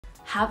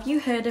Have you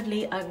heard of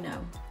Lee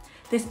Ungno?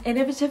 This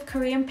innovative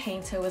Korean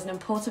painter was an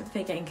important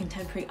figure in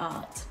contemporary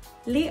art.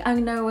 Lee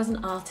Ungno was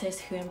an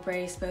artist who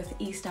embraced both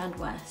East and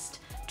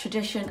West,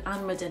 tradition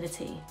and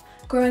modernity.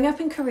 Growing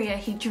up in Korea,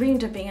 he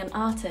dreamed of being an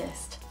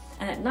artist,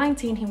 and at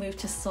 19 he moved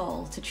to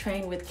Seoul to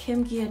train with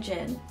Kim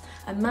Gye-jin,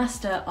 a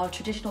master of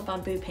traditional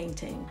bamboo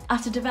painting.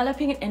 After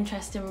developing an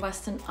interest in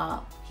Western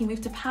art, he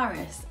moved to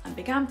Paris and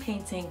began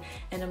painting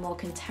in a more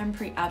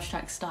contemporary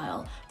abstract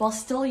style, while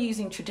still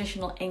using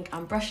traditional ink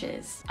and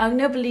brushes.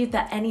 Ungno believed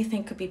that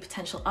anything could be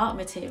potential art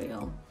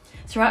material.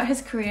 Throughout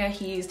his career,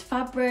 he used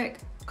fabric,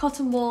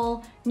 cotton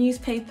wool,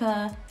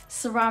 newspaper,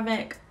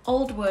 ceramic,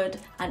 old wood,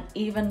 and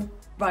even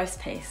rice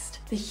paste.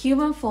 The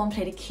human form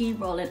played a key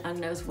role in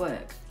Ungno's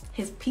work.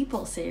 His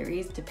People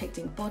series,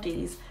 depicting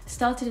bodies,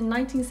 started in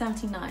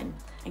 1979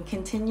 and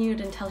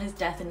continued until his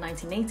death in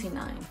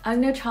 1989.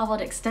 Ungno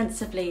travelled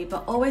extensively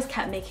but always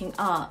kept making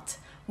art,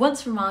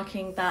 once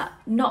remarking that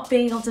not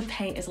being able to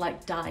paint is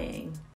like dying.